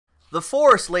The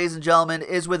Force, ladies and gentlemen,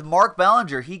 is with Mark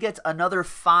Bellinger. He gets another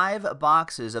 5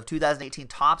 boxes of 2018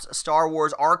 Topps Star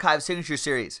Wars Archive Signature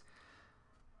Series.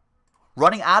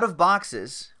 Running out of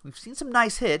boxes. We've seen some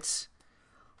nice hits.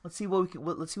 Let's see what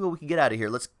we can get out of here.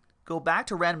 Let's go back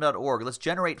to random.org. Let's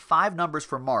generate 5 numbers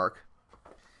for Mark.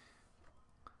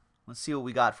 Let's see what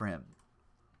we got for him.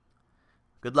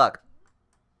 Good luck.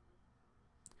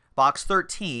 Box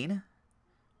 13.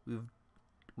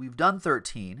 We've done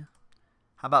 13.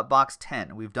 How about box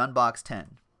 10? We've done box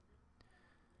 10.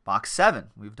 Box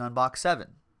 7. We've done box 7.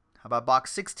 How about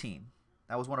box 16?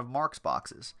 That was one of Mark's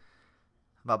boxes.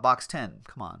 How about box 10?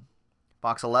 Come on.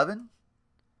 Box 11?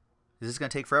 Is this going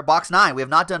to take forever? Box 9. We have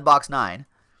not done box 9.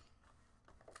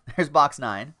 There's box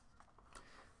 9.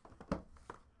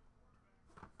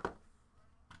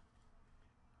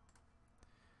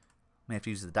 May have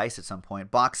to use the dice at some point.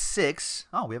 Box 6.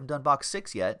 Oh, we haven't done box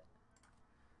 6 yet.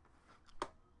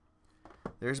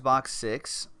 There's box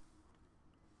 6.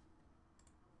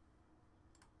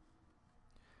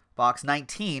 Box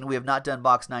 19. We have not done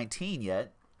box 19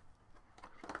 yet.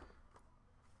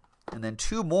 And then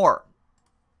 2 more.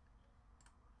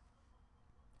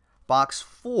 Box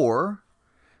 4.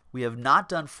 We have not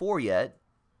done 4 yet.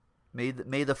 May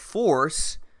the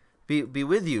Force be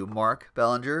with you, Mark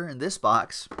Bellinger, in this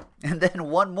box. And then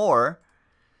 1 more.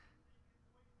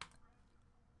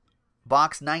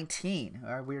 Box 19.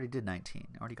 All right, we already did 19.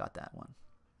 Already got that one.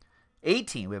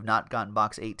 18. We have not gotten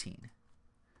box 18.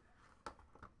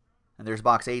 And there's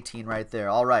box 18 right there.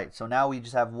 All right, so now we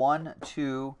just have 1,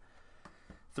 2,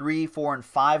 3, 4, and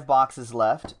 5 boxes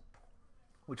left,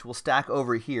 which will stack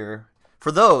over here.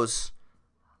 For those,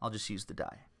 I'll just use the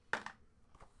die.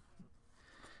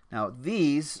 Now,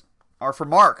 these are for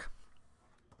Mark.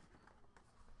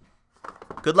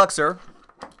 Good luck, sir.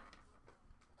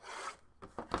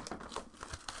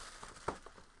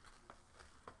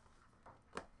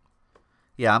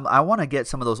 Yeah, I want to get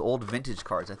some of those old vintage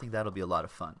cards. I think that'll be a lot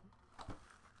of fun.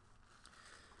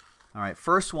 All right,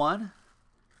 first one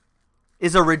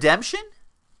is a redemption?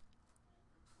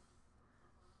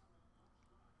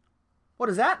 What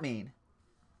does that mean?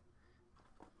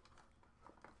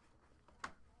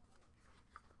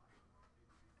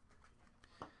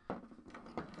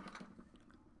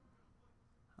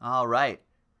 All right.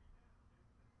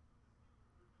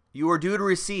 You are due to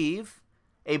receive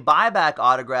a buyback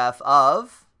autograph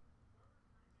of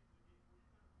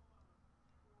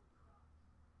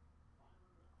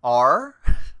R.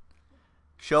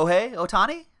 Shohei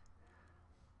Ohtani?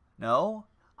 No.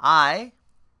 I.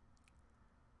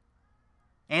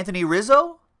 Anthony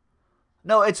Rizzo?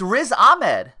 No, it's Riz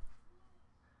Ahmed.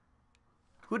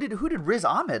 Who did Riz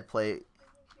Ahmed play?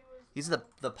 He's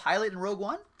the pilot in Rogue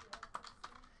One?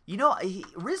 You know,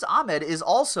 Riz Ahmed is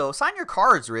also, sign your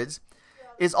cards, Riz,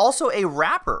 is also a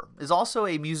rapper, is also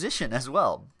a musician as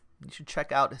well. You should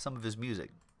check out some of his music.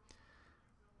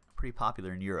 Pretty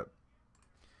popular in Europe.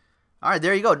 All right,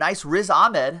 there you go. Nice Riz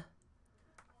Ahmed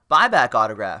buyback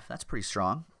autograph. That's pretty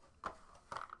strong.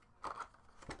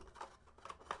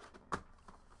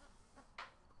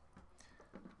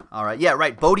 All right, yeah,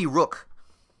 right, Bodie Rook.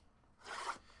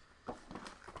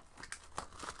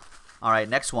 All right,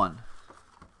 next one.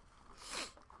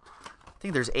 I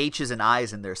think there's H's and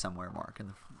I's in there somewhere, Mark, in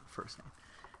the first name.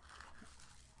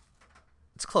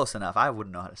 It's close enough. I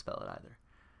wouldn't know how to spell it either.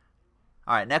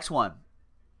 All right, next one.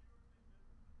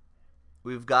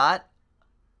 We've got,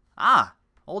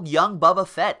 old young Boba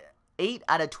Fett, 8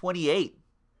 out of 28.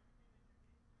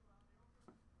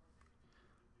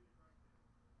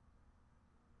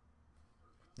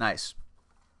 Nice.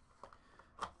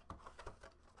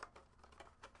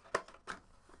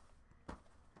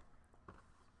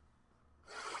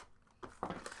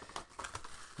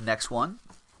 Next one.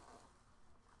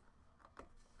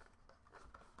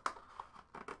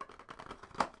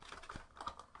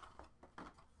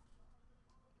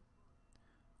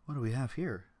 What do we have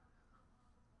here?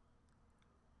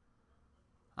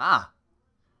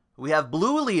 We have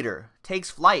Blue Leader,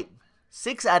 takes flight,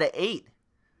 6 out of 8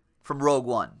 from Rogue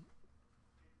One.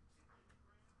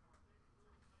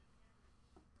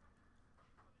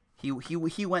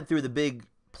 He went through the big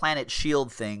planet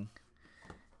shield thing.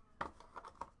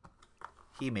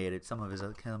 He made it. Some of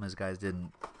his guys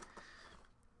didn't.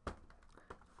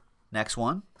 Next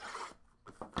one.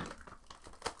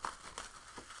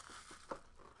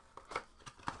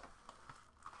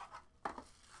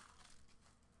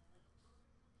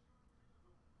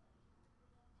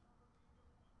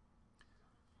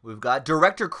 We've got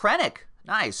Director Krennic.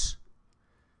 Nice.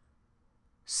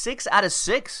 6 out of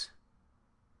 6.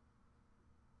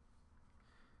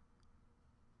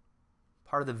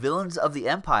 Part of the Villains of the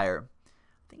Empire.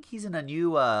 think he's in a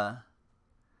new,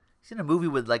 he's in a movie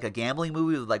with, like, a gambling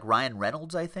movie with, like, Ryan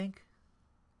Reynolds, I think.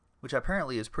 Which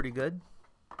apparently is pretty good.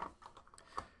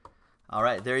 All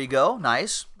right, there you go.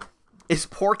 Nice. Is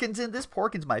Porkins in this?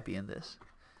 Porkins might be in this.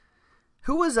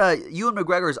 Who was Ewan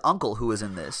McGregor's uncle who was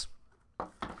in this?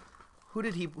 Who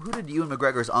did Ewan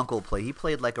McGregor's uncle play? He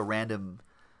played like a random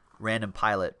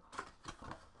pilot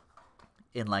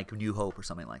in like New Hope or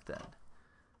something like that.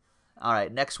 All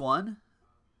right, next one.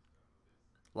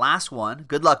 Last one.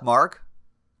 Good luck, Mark.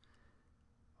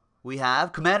 We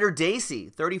have Commander Dacey,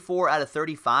 34 out of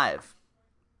 35.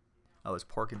 Oh, is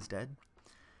Porkins dead?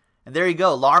 And there you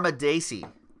go, Larma Dacey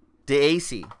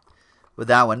with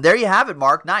that one. There you have it,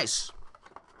 Mark. Nice.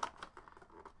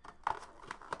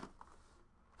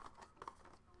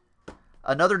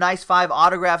 Another nice 5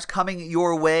 autographs coming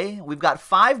your way. We've got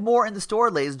 5 more in the store,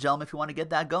 ladies and gentlemen, if you want to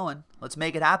get that going. Let's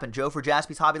make it happen. Joe for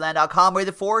JaspysHobbyland.com. May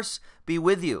the force be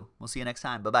with you. We'll see you next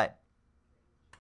time. Bye-bye.